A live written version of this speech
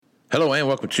Hello and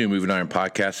welcome to Moving Iron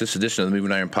Podcast. This edition of the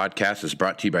Moving Iron Podcast is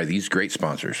brought to you by these great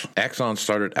sponsors. Axon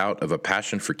started out of a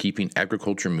passion for keeping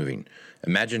agriculture moving.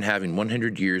 Imagine having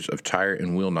 100 years of tire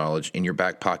and wheel knowledge in your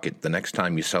back pocket the next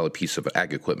time you sell a piece of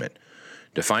ag equipment.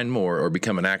 To find more or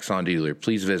become an Axon dealer,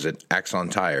 please visit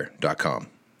axontire.com.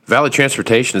 Valley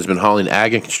Transportation has been hauling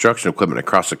ag and construction equipment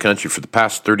across the country for the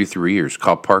past 33 years.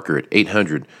 Call Parker at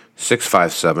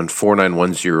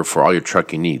 800-657-4910 for all your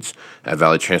trucking needs. At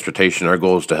Valley Transportation, our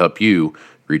goal is to help you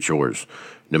reach yours.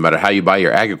 No matter how you buy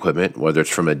your ag equipment, whether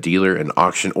it's from a dealer, an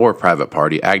auction, or a private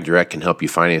party, AgDirect can help you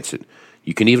finance it.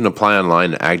 You can even apply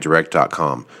online at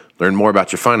agdirect.com. Learn more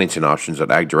about your financing options at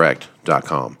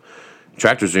agdirect.com.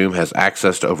 TractorZoom has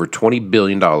access to over $20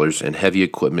 billion in heavy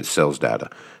equipment sales data.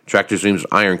 TractorZoom's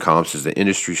Iron Comps is the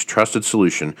industry's trusted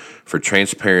solution for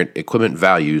transparent equipment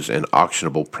values and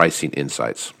auctionable pricing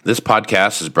insights. This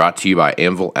podcast is brought to you by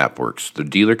Anvil AppWorks. The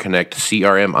Dealer Connect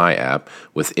CRMI app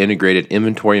with integrated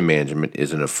inventory management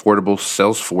is an affordable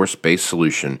Salesforce-based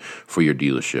solution for your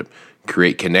dealership.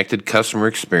 Create connected customer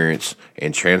experience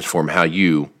and transform how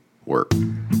you work.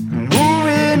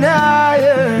 Moving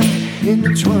higher in the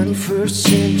 21st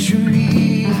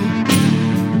century.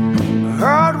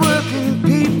 Hard-working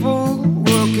people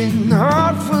working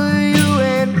hard for you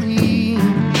and me.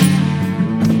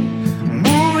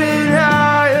 Moving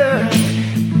higher,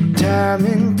 time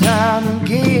and time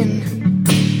again.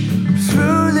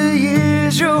 Through the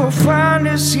years you'll find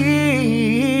us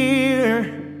here.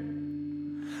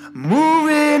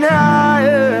 Moving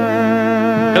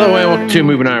higher. Hello and welcome to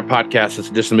Moving Iron Podcast. This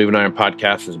edition of Moving Iron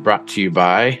Podcast is brought to you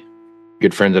by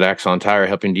good friends at Axon Tire,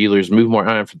 helping dealers move more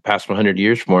iron for the past 100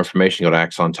 years. For more information, go to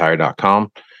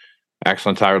axontire.com.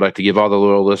 Axon Tire would like to give all the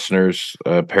loyal listeners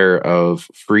a pair of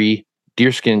free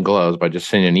deerskin gloves by just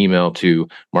sending an email to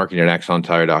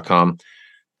marketing@axontire.com.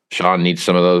 Shawn needs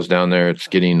some of those down there. It's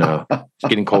getting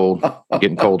cold,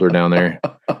 getting colder down there.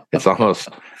 It's almost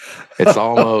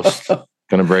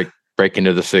going to break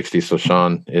into the 60s. So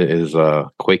Shawn is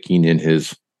quaking in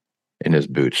his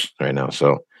boots right now.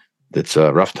 So it's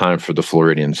a rough time for the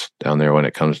Floridians down there when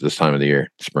it comes to this time of the year,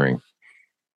 spring.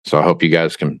 So I hope you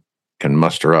guys can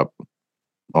muster up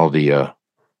all the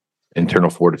internal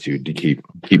fortitude to keep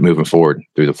moving forward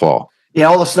through the fall. Yeah,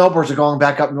 all the snowbirds are going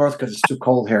back up north because it's too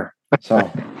cold here. So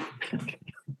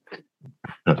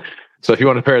if you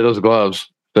want a pair of those gloves,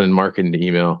 send marketing an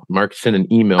email. Send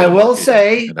an email. I will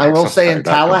say in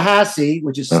Tallahassee,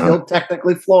 which is still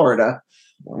technically Florida,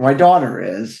 where my daughter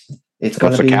is. That's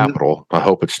the capital. I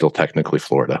hope it's still technically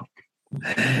Florida.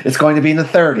 It's going to be in the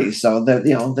 30s, so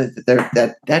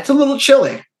that's a little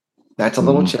chilly. That's a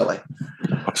little chilly.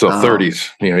 So 30s,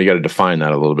 you got to define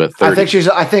that a little bit. 30s.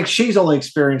 I think she's only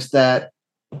experienced that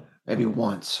maybe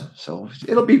once. So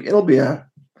it'll be a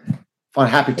fun,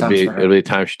 happy time for her. It'll be a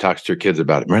time she talks to her kids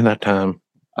about it. Remember that time?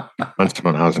 Once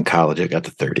when I was in college, I got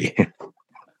to 30.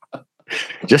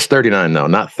 Just 39 though,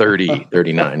 not 30,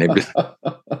 39. It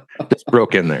just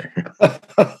broke in there.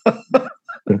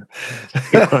 You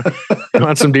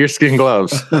want some deerskin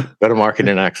gloves? Go to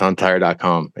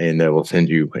marketing@axontire.com and we'll send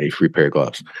you a free pair of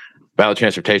gloves. Valley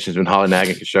Transportation has been hauling ag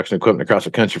and construction equipment across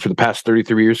the country for the past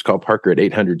 33 years. Call Parker at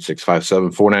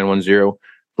 800-657-4910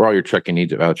 for all your trucking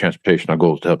needs at Valley Transportation. Our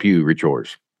goal is to help you reach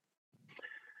yours.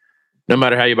 No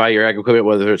matter how you buy your ag equipment,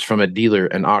 whether it's from a dealer,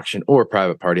 an auction, or a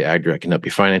private party, AgDirect can help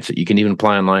you finance it. You can even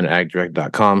apply online at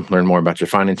agdirect.com. Learn more about your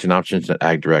financing options at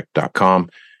agdirect.com.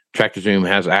 TractorZoom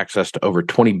has access to over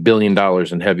 $20 billion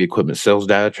in heavy equipment sales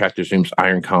data. TractorZoom's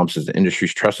Iron Comps is the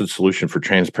industry's trusted solution for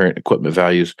transparent equipment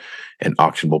values and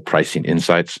auctionable pricing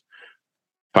insights.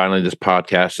 Finally, this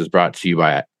podcast is brought to you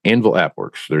by Anvil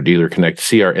AppWorks. Their Dealer Connect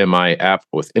CRMI app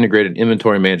with integrated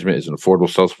inventory management is an affordable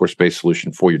Salesforce-based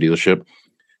solution for your dealership.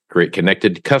 Create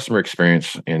connected customer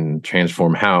experience and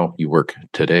transform how you work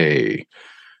today.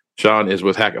 Shawn is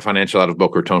with Hackett Financial out of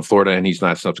Boca Raton, Florida, and he's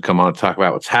nice enough to come on and talk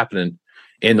about what's happening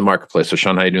in the marketplace. So,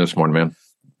 Shawn, how you doing this morning, man?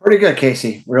 Pretty good,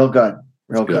 Casey. Real good.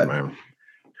 Real good, man.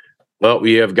 Well,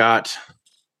 we have got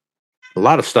a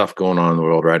lot of stuff going on in the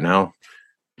world right now.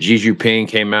 Xi Jinping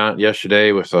came out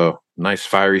yesterday with a nice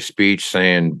fiery speech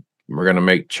saying we're going to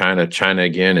make China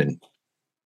again and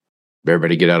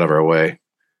everybody get out of our way.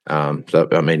 So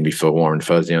that made me feel warm and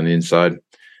fuzzy on the inside.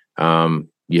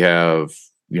 You have,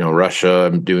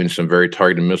 Russia doing some very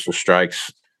targeted missile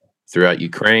strikes throughout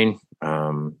Ukraine,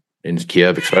 in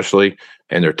Kiev especially,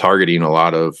 and they're targeting a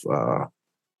lot of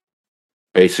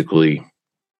basically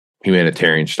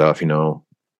humanitarian stuff,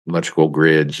 electrical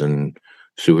grids and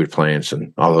sewage plants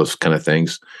and all those kind of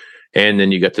things. And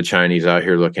then you got the Chinese out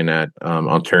here looking at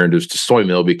alternatives to soy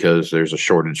meal because there's a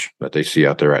shortage that they see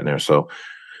out there right now. So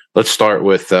let's start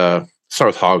with start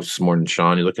with hogs this morning,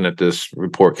 Shawn. You're looking at this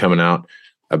report coming out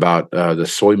about the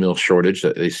soy meal shortage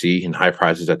that they see and high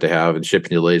prices that they have and shipping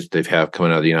delays that they've have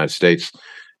coming out of the United States.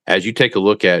 As you take a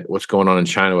look at what's going on in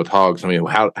China with hogs, I mean,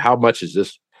 how much is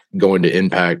this going to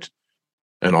impact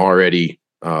an already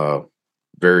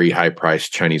very high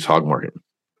priced Chinese hog market?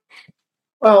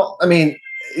 Well, I mean,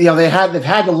 they've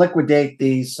had to liquidate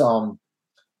these.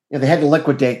 They had to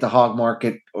liquidate the hog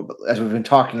market, as we've been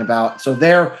talking about. So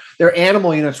their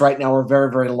animal units right now are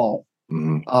very, very low.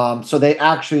 Mm-hmm. So they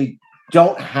actually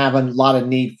don't have a lot of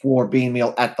need for bean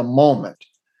meal at the moment.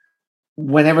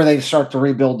 Whenever they start to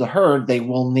rebuild the herd, they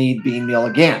will need bean meal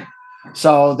again.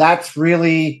 So that's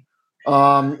really,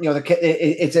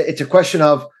 it's a question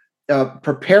of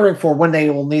preparing for when they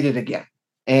will need it again.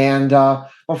 And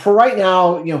but for right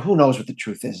now, who knows what the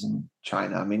truth is in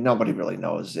China? I mean, nobody really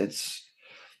knows. Do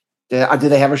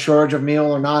they have a shortage of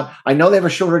meal or not? I know they have a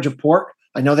shortage of pork.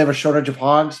 I know they have a shortage of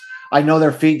hogs. I know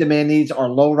their feed demand needs are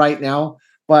low right now,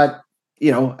 but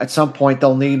at some point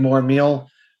they'll need more meal,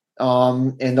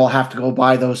 and they'll have to go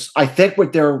buy those. I think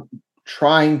what they're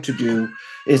trying to do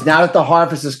is, now that the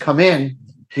harvest has come in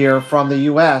here from the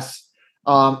U.S.,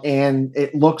 and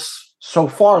it looks so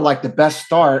far like the best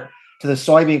start to the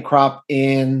soybean crop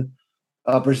in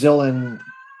Brazil in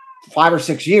 5 or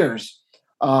 6 years.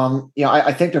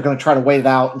 I think they're going to try to wait it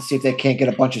out and see if they can't get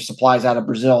a bunch of supplies out of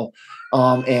Brazil,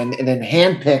 and then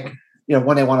handpick,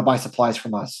 when they want to buy supplies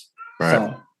from us. Right.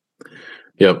 So.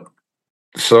 Yep.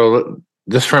 So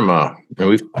just from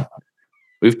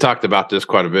we've talked about this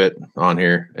quite a bit on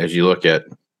here. As you look at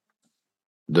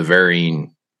the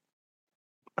varying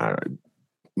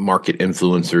market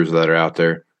influencers that are out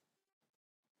there,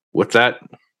 with that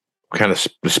kind of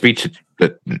the speech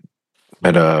that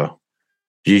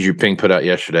Xi Jinping put out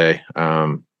yesterday,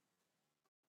 talking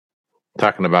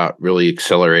about really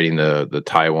accelerating the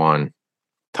Taiwan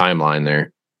timeline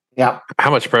there. Yeah. How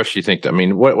much pressure do you think? I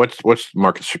mean, what's the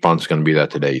market's response going to be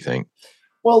that today, you think?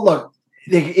 Well, look,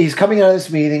 he's coming out of this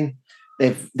meeting.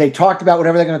 They talked about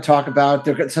whatever they're going to talk about.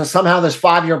 So somehow this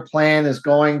 5-year plan is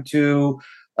going to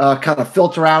kind of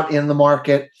filter out in the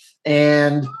market,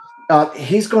 and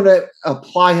he's going to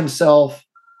apply himself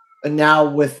now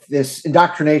with this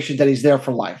indoctrination that he's there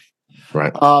for life.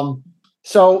 Right.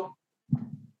 So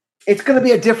it's going to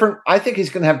be I think he's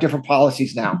going to have different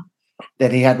policies now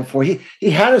than he had before. He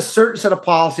had a certain set of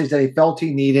policies that he felt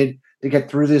he needed to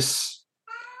get through this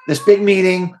big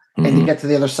meeting and to get to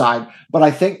the other side. But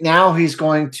I think now he's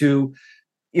going to,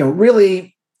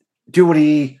 really do what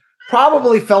he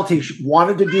probably felt he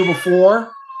wanted to do before,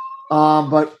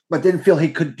 but didn't feel he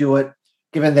could do it,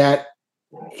 given that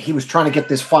he was trying to get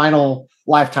this final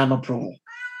lifetime approval.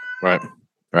 Right.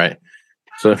 Right.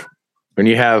 So when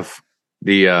you have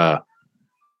the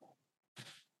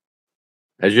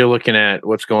as you're looking at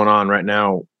what's going on right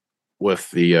now with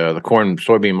the corn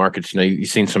soybean markets, you've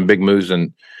seen some big moves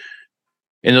in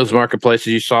those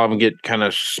marketplaces. You saw them get kind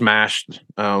of smashed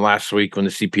last week when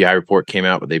the CPI report came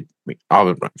out, but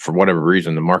for whatever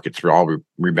reason, the markets were all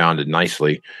rebounded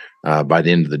nicely by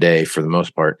the end of the day for the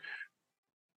most part.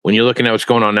 When you're looking at what's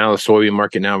going on now, the soybean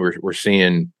market now, we're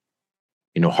seeing,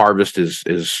 harvest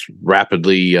is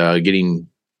rapidly getting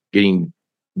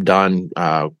done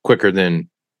quicker than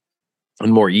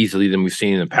and more easily than we've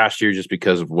seen in the past year, just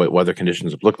because of what weather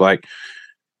conditions have looked like.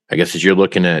 I guess as you're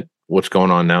looking at what's going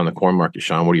on now in the corn market,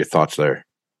 Shawn, what are your thoughts there?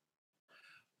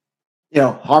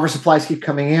 Harvest supplies keep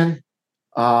coming in.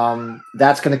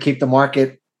 That's going to keep the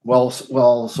market well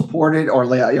supported, or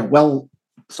well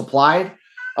supplied.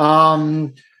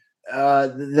 The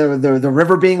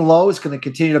river being low is going to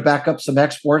continue to back up some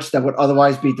exports that would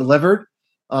otherwise be delivered.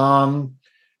 And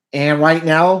right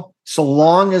now, so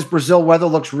long as Brazil weather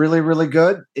looks really, really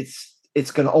good,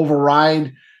 it's going to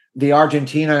override the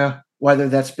Argentina weather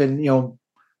that's been,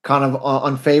 kind of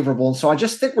unfavorable. And so I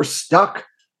just think we're stuck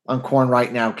on corn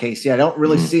right now, Casey. I don't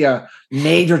really see a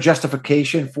major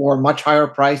justification for much higher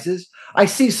prices. I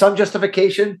see some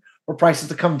justification for prices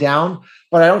to come down,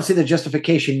 but I don't see the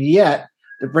justification yet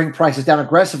to bring prices down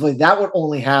aggressively. That would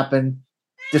only happen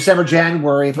December,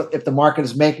 January, if the market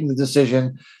is making the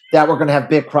decision that we're going to have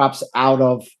big crops out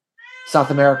of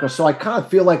South America. So I kind of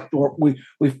feel like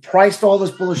we've priced all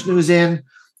this bullish news in,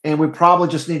 and we probably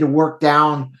just need to work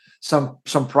down some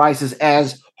prices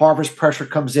as harvest pressure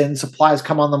comes in, supplies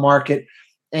come on the market.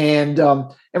 And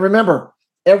remember,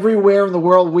 everywhere in the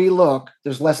world we look,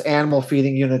 there's less animal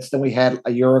feeding units than we had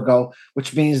a year ago,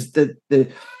 which means that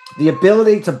the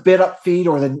ability to bid up feed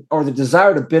or the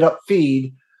desire to bid up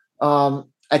feed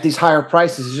at these higher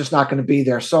prices is just not going to be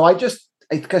there. So I just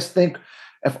think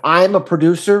if I'm a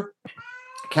producer,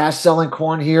 cash selling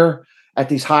corn here, at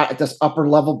this upper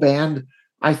level band,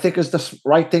 I think is the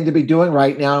right thing to be doing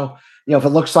right now. If it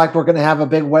looks like we're going to have a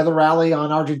big weather rally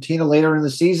on Argentina later in the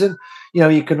season,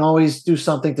 you can always do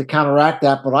something to counteract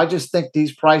that. But I just think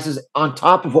these prices on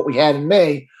top of what we had in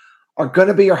May are going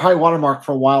to be your high watermark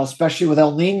for a while, especially with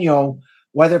El Nino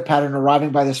weather pattern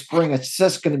arriving by the spring. It's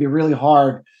just going to be really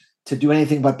hard to do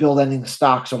anything but build ending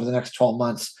stocks over the next 12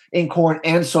 months in corn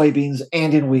and soybeans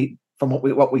and in wheat from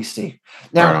what we see.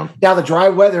 Now the dry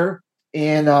weather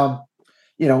in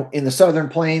in the southern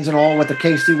plains and all with the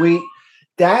KC wheat,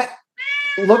 that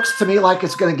looks to me like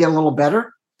it's going to get a little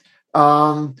better.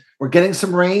 We're getting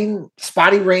some rain,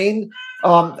 spotty rain.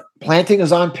 Planting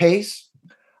is on pace.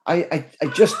 I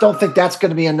just don't think that's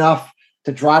going to be enough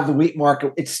to drive the wheat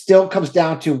market. It still comes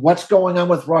down to what's going on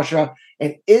with Russia,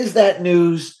 and is that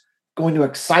news going to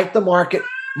excite the market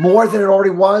more than it already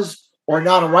was or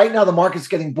not? And right now, the market's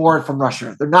getting bored from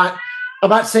Russia. I'm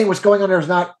not saying what's going on there is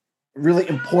not really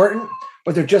important,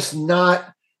 but they're just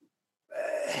not.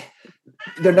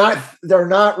 They're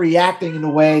not reacting in the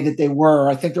way that they were.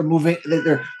 I think they're moving.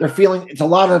 They're feeling it's a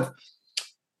lot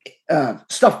of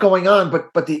stuff going on,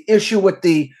 but the issue with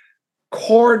the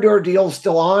corridor deal is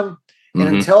still on. And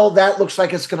until that looks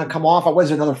like it's going to come off, what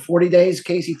is it, another 40 days,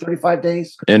 Casey, 35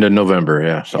 days? End of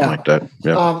November, something like that.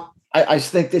 Yeah. I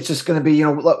think it's just going to be,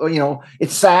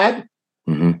 it's sad,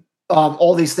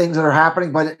 all these things that are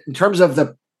happening. But in terms of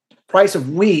the price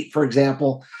of wheat, for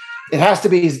example, it has to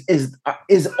be,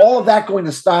 is all of that going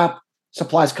to stop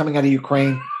supplies coming out of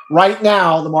Ukraine? Right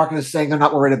now, the market is saying they're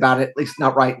not worried about it, at least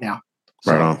not right now.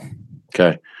 So, right on.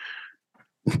 Okay.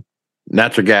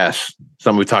 Natural gas,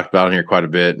 something we talked about in here quite a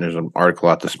bit. And there's an article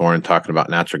out this morning talking about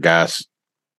natural gas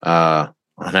on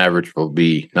average will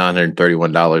be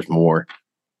 $931 more.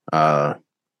 They're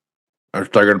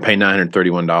going to pay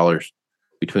 $931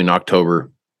 between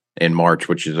October and March,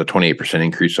 which is a 28%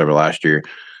 increase over last year,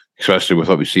 especially with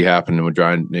what we see happening with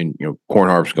dry and corn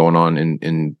harvest going on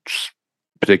in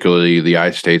particularly the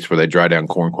United States, where they dry down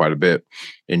corn quite a bit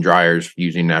in dryers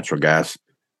using natural gas.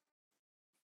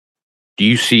 Do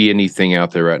you see anything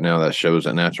out there right now that shows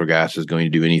that natural gas is going to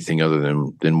do anything other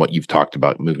than what you've talked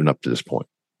about moving up to this point?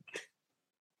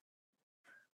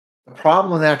 The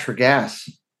problem with natural gas,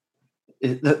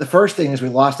 the first thing is we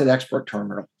lost that export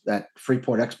terminal, that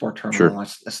Freeport export terminal. Sure.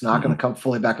 It's not going to come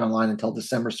fully back online until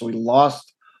December. So we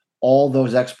lost all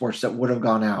those exports that would have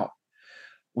gone out.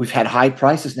 We've had high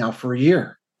prices now for a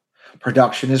year.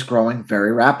 Production is growing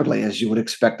very rapidly, as you would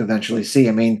expect to eventually see.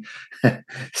 I mean,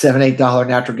 $7-8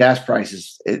 natural gas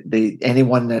prices.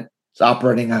 Anyone that's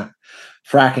operating a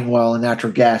fracking well in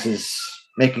natural gas is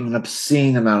making an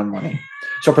obscene amount of money.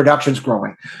 So production's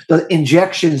growing. The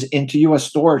injections into U.S.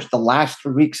 storage the last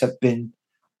 3 weeks have been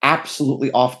absolutely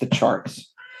off the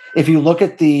charts. If you look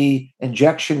at the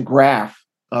injection graph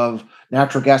of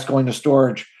natural gas going to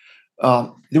storage,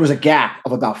 there was a gap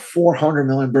of about 400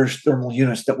 million British thermal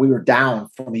units that we were down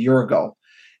from a year ago.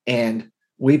 And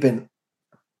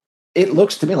it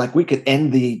looks to me like we could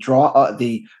end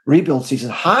the rebuild season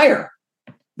higher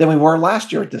than we were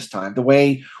last year at this time, the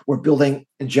way we're building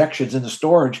injections into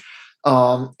storage.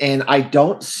 And I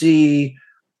don't see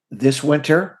this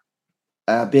winter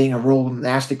being a real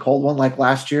nasty cold one like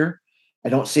last year. I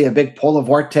don't see a big polar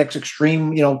vortex,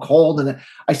 extreme, cold, and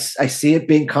I see it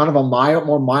being kind of a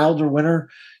more milder winter.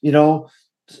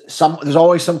 There's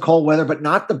always some cold weather, but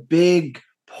not the big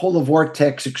polar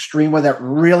vortex extreme weather that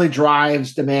really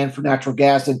drives demand for natural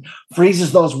gas and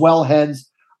freezes those wellheads.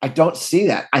 I don't see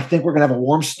that. I think we're going to have a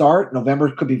warm start.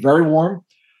 November could be very warm.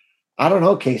 I don't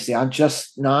know, Casey. I'm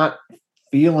just not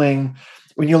feeling.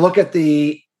 When you look at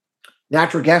the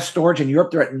natural gas storage in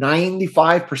Europe, they're at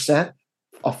 95%.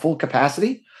 Of full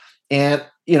capacity, and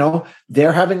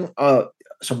they're having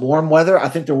some warm weather. I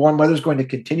think the warm weather is going to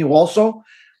continue also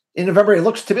in November. It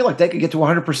looks to me like they could get to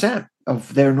 100%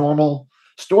 of their normal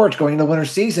storage going into the winter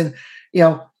season.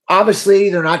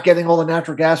 Obviously they're not getting all the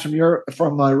natural gas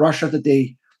from Russia that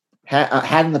they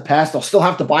had in the past. They'll still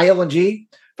have to buy LNG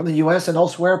from the U.S. and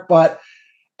elsewhere, but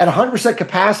at 100%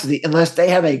 capacity, unless they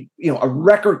have a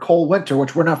record cold winter,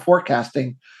 which we're not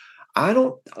forecasting,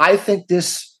 I think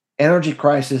this energy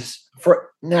crisis for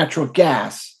natural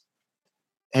gas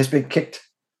has been kicked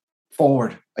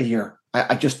forward a year.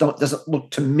 I just doesn't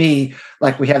look to me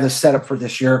like we have this set up for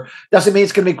this year. Doesn't mean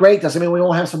it's going to be great. Doesn't mean we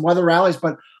won't have some weather rallies,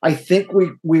 but I think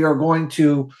we are going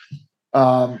to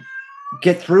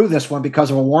get through this one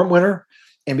because of a warm winter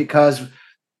and because,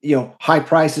 high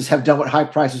prices have done what high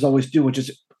prices always do, which is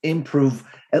improve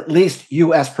at least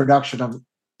U.S. production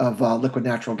of liquid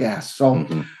natural gas. So,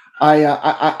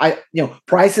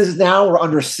 prices now are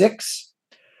under $6.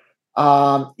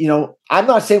 I'm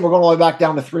not saying we're going all the way back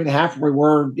down to 3.5 where we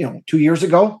were, 2 years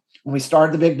ago when we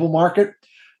started the big bull market,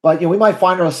 but we might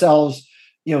find ourselves,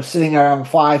 sitting around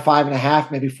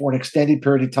 5.5, maybe for an extended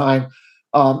period of time,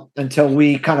 until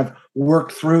we kind of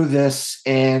work through this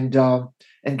and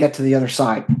get to the other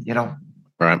side.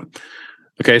 Right.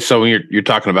 Okay. So when you're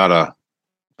talking about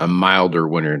a milder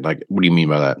winter, like, what do you mean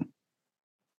by that?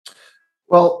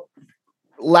 Well,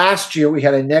 last year we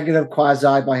had a negative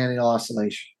quasi-biennial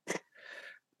oscillation,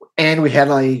 and we had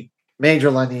a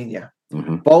major La Nina.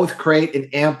 Mm-hmm. Both create an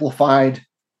amplified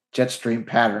jet stream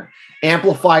pattern.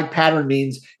 Amplified pattern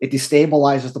means it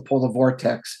destabilizes the polar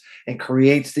vortex and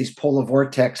creates these polar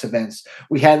vortex events.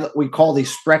 We call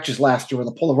these stretches last year where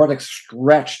the polar vortex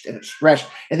stretched, and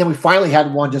then we finally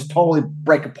had one just totally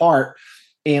break apart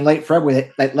in late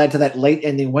February that led to that late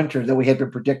ending winter that we had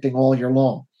been predicting all year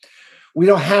long. We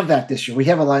don't have that this year. We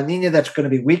have a La Nina that's going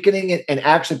to be weakening it, and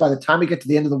actually by the time we get to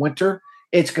the end of the winter,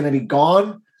 it's going to be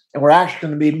gone, and we're actually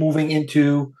going to be moving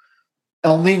into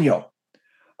El Nino.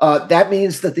 That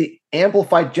means that the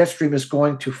amplified jet stream is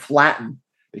going to flatten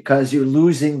because you're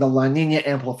losing the La Nina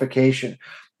amplification.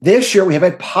 This year, we have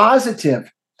a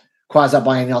positive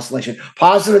quasi-biennial oscillation.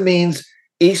 Positive means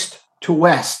east to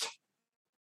west.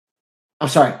 I'm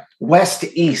sorry, west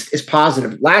to east is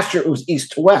positive. Last year, it was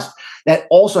east to west. That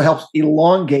also helps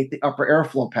elongate the upper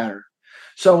airflow pattern.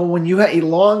 So when you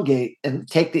elongate and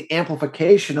take the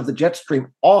amplification of the jet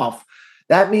stream off,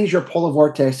 that means your polar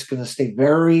vortex is going to stay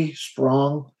very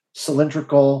strong,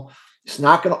 cylindrical. It's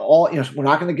not going to we're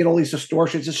not going to get all these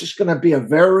distortions. It's just going to be a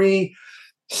very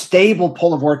stable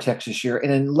polar vortex this year.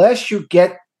 And unless you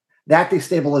get that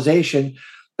destabilization,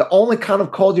 the only kind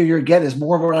of cold year you get is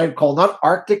more of what I'd call not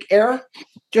Arctic air,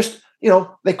 just,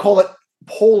 they call it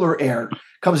polar air.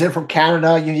 Comes in from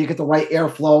Canada, you get the right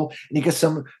airflow and you get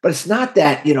some, but it's not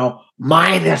that,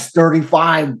 minus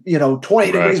 35,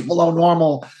 20 degrees below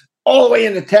normal all the way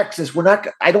into Texas.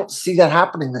 I don't see that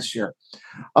happening this year.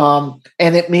 And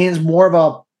it means more of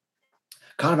a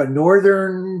kind of a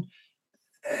northern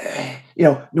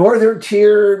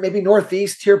tier, maybe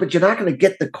northeast tier, but you're not going to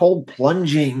get the cold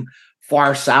plunging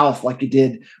far south like you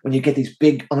did when you get these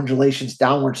big undulations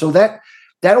downward. So that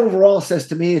overall says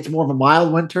to me it's more of a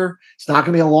mild winter. It's not going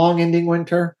to be a long ending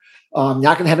winter. Not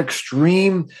going to have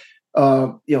extreme,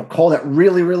 cold that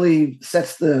really, really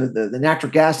sets the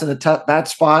natural gas in a bad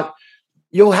spot.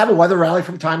 You'll have a weather rally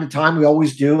from time to time. We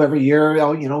always do every year. Get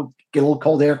a little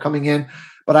cold air coming in,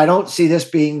 but I don't see this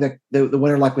being the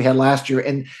winter like we had last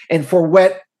year. And for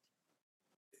what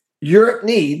Europe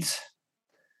needs,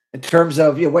 in terms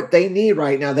of what they need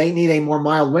right now, they need a more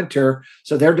mild winter,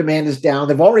 so their demand is down.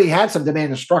 They've already had some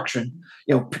demand destruction.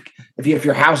 If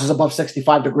your house is above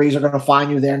 65 degrees, they're going to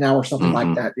find you there now or something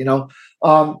like that.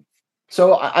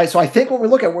 So I think when we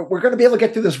look at, we're going to be able to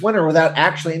get through this winter without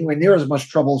actually anywhere near as much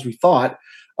trouble as we thought,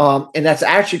 and that's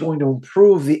actually going to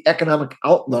improve the economic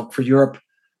outlook for Europe,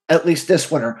 at least this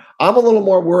winter. I'm a little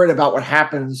more worried about what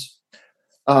happens,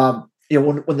 when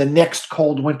the next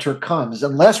cold winter comes,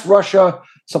 unless Russia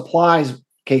supplies,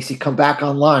 Casey, come back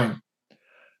online,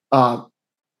 and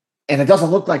it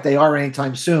doesn't look like they are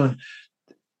anytime soon.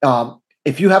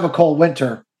 If you have a cold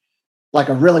winter, like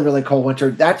a really, really cold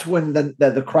winter, that's when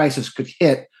the crisis could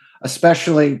hit,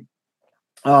 especially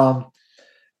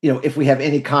if we have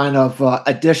any kind of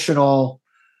additional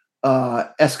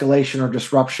escalation or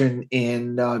disruption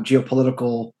in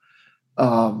geopolitical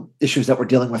issues that we're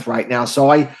dealing with right now. So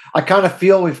I kind of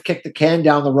feel we've kicked the can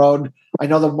down the road. I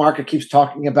know the market keeps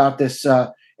talking about this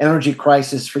energy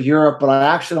crisis for Europe, but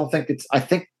I actually don't think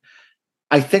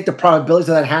I think the probabilities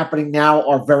of that happening now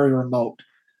are very remote.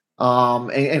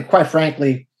 And quite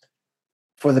frankly,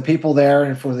 for the people there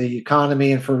and for the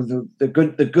economy and for the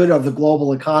good of the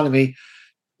global economy,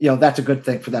 that's a good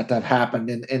thing for that to have happened.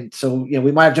 And so,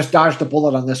 we might have just dodged a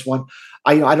bullet on this one.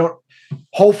 I don't,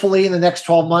 hopefully in the next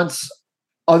 12 months,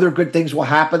 other good things will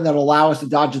happen that will allow us to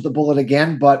dodge the bullet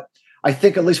again. But I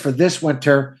think at least for this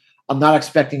winter, I'm not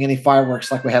expecting any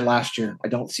fireworks like we had last year. I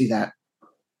don't see that.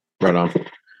 Right on.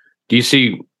 Do you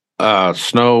see more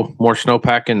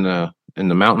snowpack in the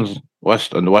mountains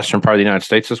in the western part of the United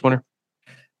States this winter?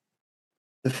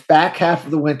 The back half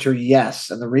of the winter,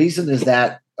 yes. And the reason is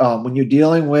that when you're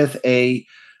dealing with a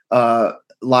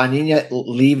La Nina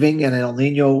leaving and an El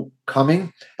Nino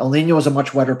coming, El Nino is a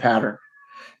much wetter pattern.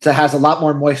 So it has a lot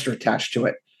more moisture attached to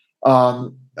it,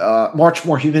 much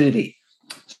more humidity.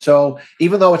 So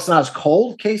even though it's not as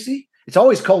cold, Casey, it's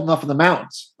always cold enough in the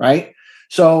mountains, right?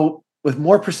 So with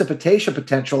more precipitation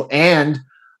potential and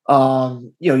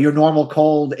your normal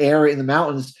cold air in the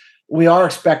mountains, we are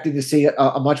expecting to see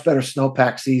a much better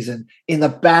snowpack season in the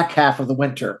back half of the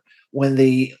winter. when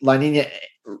the La Nina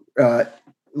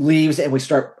leaves and we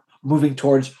start moving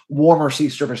towards warmer sea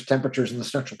surface temperatures in the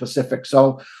Central Pacific.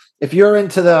 So if you're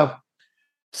into the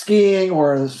skiing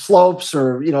or the slopes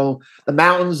or, the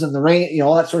mountains and the rain,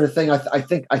 all that sort of thing, I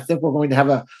think we're going to have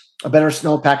a better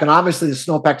snowpack. And obviously the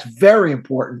snowpack's very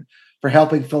important for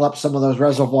helping fill up some of those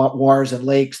reservoirs and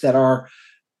lakes that are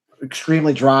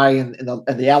extremely dry, and the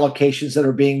allocations that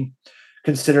are being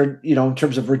considered, in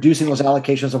terms of reducing those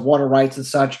allocations of water rights and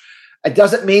such. It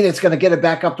doesn't mean it's going to get it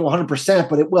back up to 100%,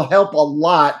 but it will help a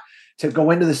lot to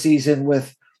go into the season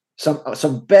with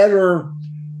some better,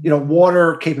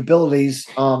 water capabilities,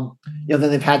 than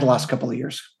they've had the last couple of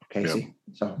years, Casey. Yep.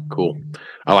 So cool.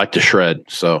 I like to shred.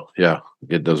 So yeah,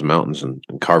 get those mountains and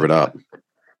carve it up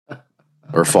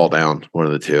or fall down, one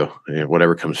of the two,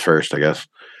 whatever comes first, I guess.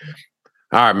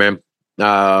 All right, man.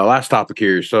 Last topic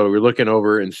here. So we're looking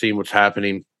over and seeing what's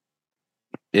happening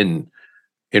in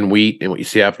wheat and what you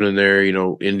see happening there.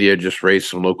 India just raised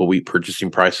some local wheat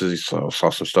purchasing prices. So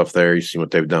saw some stuff there. You see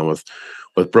what they've done with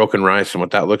broken rice and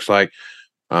what that looks like.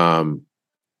 The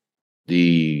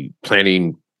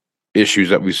planting issues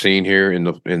that we've seen here in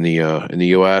the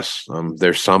U.S.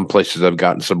 There's some places that have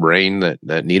gotten some rain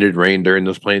that needed rain during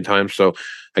those planting times. So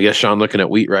I guess, Shawn, looking at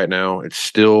wheat right now, it's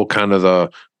still kind of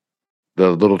the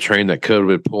little train that could have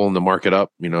been pulling the market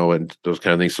up, and those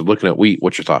kind of things. So looking at wheat,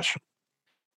 what's your thoughts?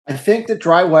 I think the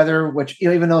dry weather, which,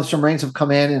 even though some rains have come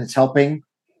in and it's helping,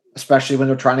 especially when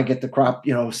they're trying to get the crop,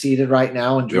 seeded right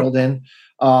now and drilled in.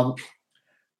 I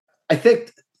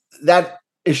think that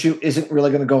issue isn't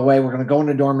really going to go away. We're going to go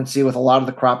into dormancy with a lot of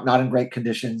the crop not in great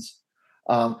conditions.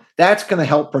 That's going to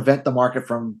help prevent the market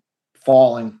from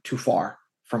falling too far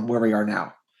from where we are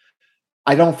now.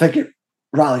 I don't think it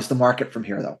rallies the market from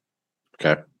here, though.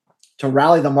 Okay. To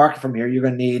rally the market from here, you're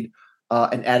going to need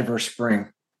an adverse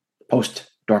spring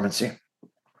post-dormancy.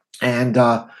 And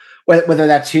whether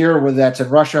that's here or whether that's in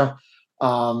Russia,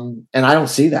 and I don't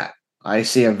see that. I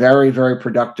see a very, very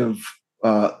productive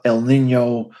El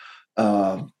Nino,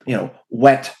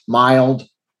 wet, mild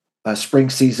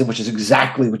spring season, which is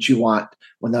exactly what you want.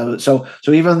 So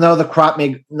even though the crop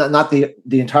may not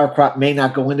the entire crop may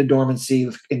not go into dormancy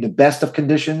in the best of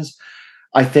conditions,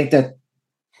 I think that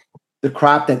the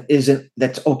crop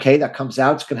that's okay, that comes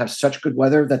out, it's going to have such good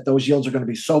weather that those yields are going to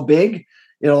be so big,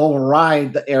 it'll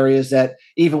override the areas that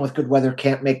even with good weather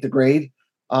can't make the grade.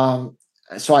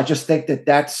 So I just think that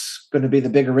that's going to be the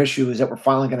bigger issue, is that we're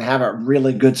finally going to have a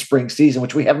really good spring season,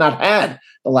 which we have not had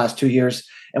the last 2 years.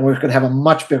 And we're going to have a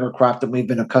much bigger crop than we've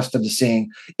been accustomed to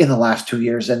seeing in the last 2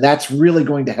 years. And that's really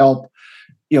going to help,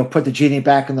 put the genie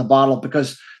back in the bottle,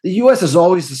 because the U.S. is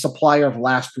always the supplier of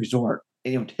last resort.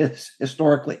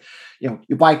 Historically,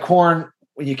 you buy corn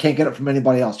when you can't get it from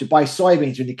anybody else. You buy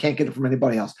soybeans when you can't get it from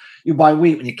anybody else. You buy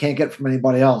wheat when you can't get it from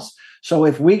anybody else. So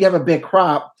if we have a big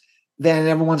crop, then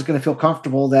everyone's going to feel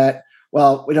comfortable that,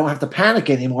 well, we don't have to panic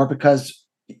anymore because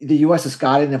the U.S. has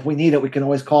got it. And if we need it, we can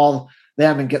always call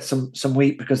them and get some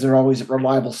wheat because they're always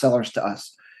reliable sellers to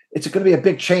us. It's going to be a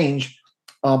big change.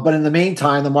 But in the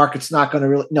meantime, the market's not going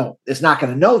to it's not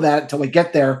going to know that until we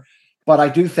get there. But I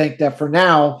do think that for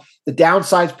now, the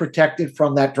downside's protected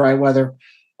from that dry weather.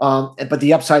 But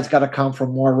the upside's got to come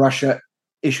from more Russia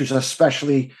issues,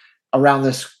 especially around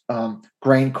this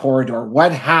grain corridor.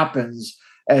 What happens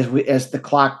as the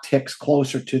clock ticks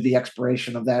closer to the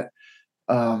expiration of that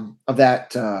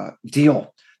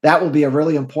deal? That will be a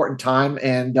really important time,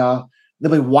 and there'll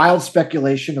be wild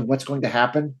speculation of what's going to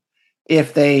happen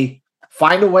if they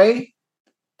find a way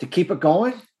to keep it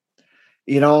going.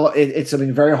 It's going to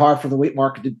be very hard for the wheat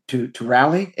market to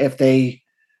rally if they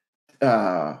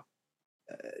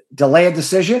delay a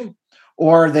decision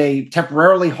or they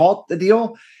temporarily halt the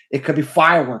deal. It could be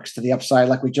fireworks to the upside,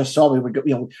 like we just saw.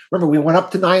 Remember we went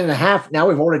up to 9.5. Now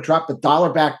we've already dropped the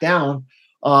dollar back down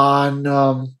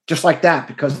on just like that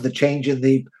because of the change in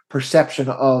the perception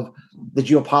of the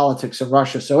geopolitics in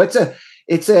Russia. So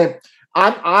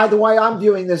the way I'm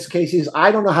viewing this, Casey, is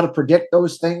I don't know how to predict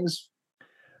those things.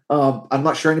 I'm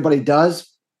not sure anybody does.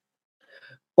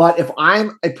 But if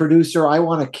I'm a producer, I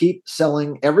want to keep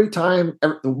selling every time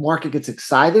the market gets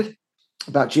excited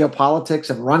about geopolitics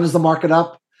and runs the market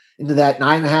up into that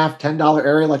 $9.5, $10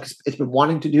 area like it's been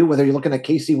wanting to do, whether you're looking at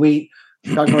KC wheat,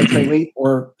 Chicago trade wheat,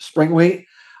 or spring wheat.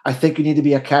 I think you need to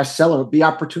be a cash seller, be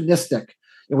opportunistic.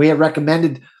 And we had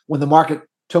recommended when the market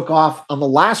took off on the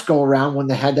last go around, when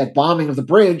they had that bombing of the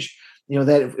bridge,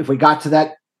 that if we got to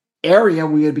that area,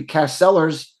 we would be cash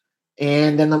sellers.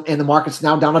 And then the market's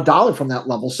now down $1 from that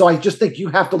level. So I just think you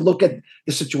have to look at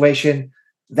the situation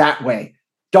that way.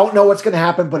 Don't know what's going to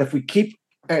happen, but if we keep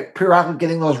periodically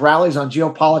getting those rallies on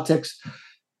geopolitics,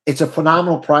 it's a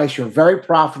phenomenal price. You're a very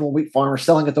profitable wheat farmer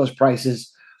selling at those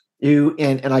prices.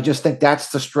 And I just think that's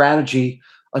the strategy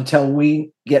until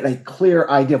we get a clear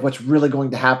idea of what's really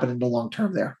going to happen in the long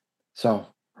term there. So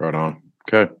right on.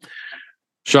 Okay.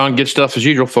 Shawn, good stuff as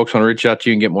usual. Folks want to reach out to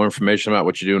you and get more information about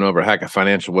what you're doing over at Hackett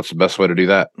Financial. What's the best way to do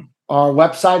that? Our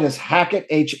website is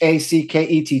Hackett,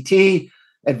 Hackett,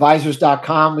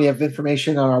 advisors.com. We have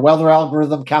information on our weather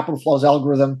algorithm, capital flows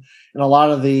algorithm, and a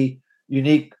lot of the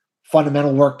unique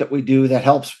fundamental work that we do that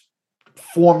helps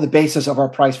form the basis of our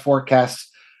price forecasts,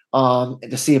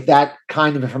 to see if that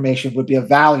kind of information would be of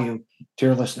value to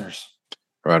your listeners.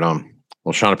 Right on.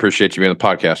 Well, Shawn, appreciate you being on the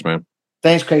podcast, man.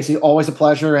 Thanks, Casey. Always a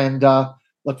pleasure, and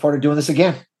look forward to doing this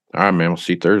again. All right, man. We'll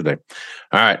see you Thursday.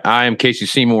 All right. I am Casey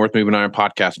Seymour with Moving Iron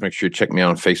Podcast. Make sure you check me out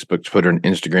on Facebook, Twitter, and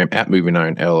Instagram at Moving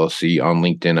Iron LLC, on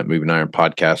LinkedIn at Moving Iron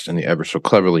Podcast, and the ever so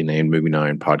cleverly named Moving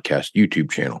Iron Podcast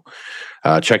YouTube channel.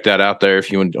 Check that out there.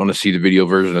 If you want to see the video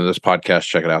version of this podcast,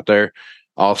 check it out there.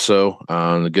 Also,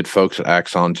 the good folks at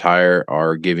Axon Tire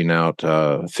are giving out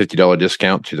a $50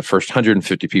 discount to the first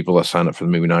 150 people that sign up for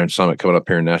the Moving Iron Summit coming up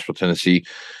here in Nashville, Tennessee.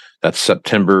 That's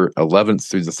September 11th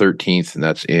through the 13th, and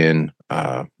that's in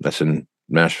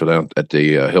Nashville down at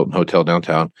the Hilton Hotel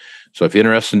downtown. So if you're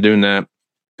interested in doing that,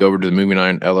 go over to the Moving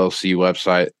Iron LLC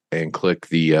website and click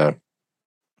the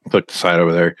site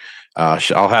over there.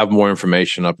 I'll have more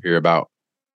information up here about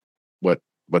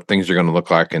what things are going to look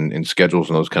like and schedules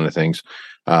and those kind of things,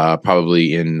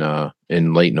 probably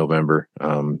in late November,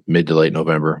 mid to late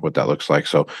November, what that looks like.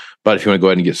 So, but if you want to go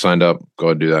ahead and get signed up, go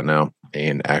ahead and do that now.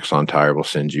 And Axon Tire will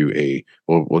send you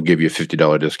we'll give you a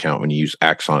 $50 discount when you use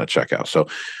Axon at checkout. So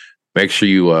make sure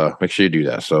you do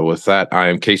that. So with that, I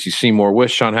am Casey Seymour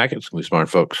with Shawn Hackett. It's going to be smart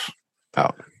folks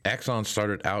out. Axon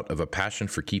started out of a passion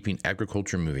for keeping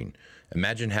agriculture moving.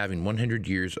 Imagine having 100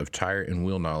 years of tire and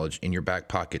wheel knowledge in your back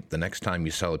pocket the next time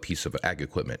you sell a piece of ag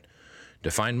equipment.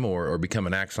 To find more or become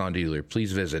an Axon dealer,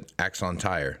 please visit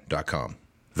axontire.com.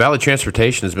 Valley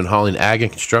Transportation has been hauling ag and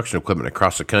construction equipment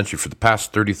across the country for the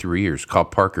past 33 years. Call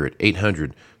Parker at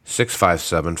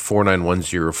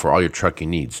 800-657-4910 for all your trucking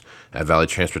needs. At Valley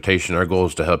Transportation, our goal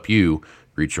is to help you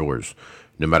reach yours.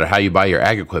 No matter how you buy your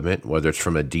ag equipment, whether it's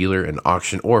from a dealer, an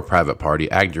auction, or a private party,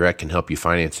 AgDirect can help you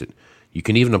finance it. You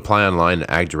can even apply online at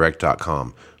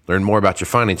agdirect.com. Learn more about your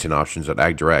financing options at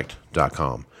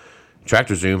agdirect.com.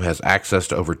 TractorZoom has access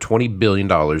to over $20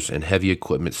 billion in heavy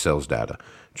equipment sales data.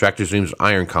 TractorZoom's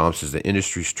Iron Comps is the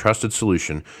industry's trusted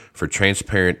solution for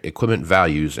transparent equipment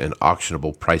values and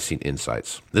auctionable pricing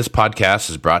insights. This podcast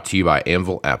is brought to you by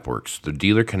Anvil AppWorks. The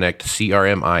Dealer Connect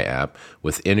CRMI app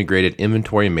with integrated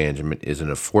inventory management is an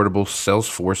affordable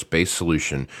Salesforce-based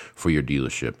solution for your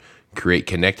dealership. Create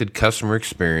connected customer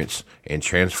experience and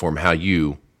transform how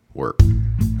you work.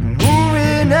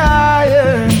 Moving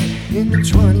higher in the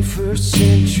 21st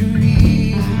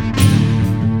century.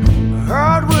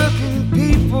 Hardworking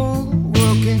people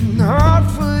working hard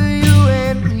for you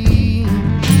and me.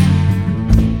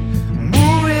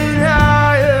 Moving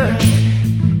higher,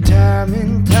 time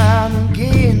and time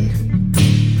again.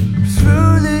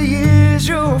 Through the years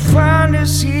you'll find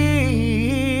us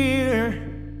here.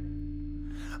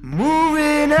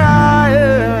 Moving higher.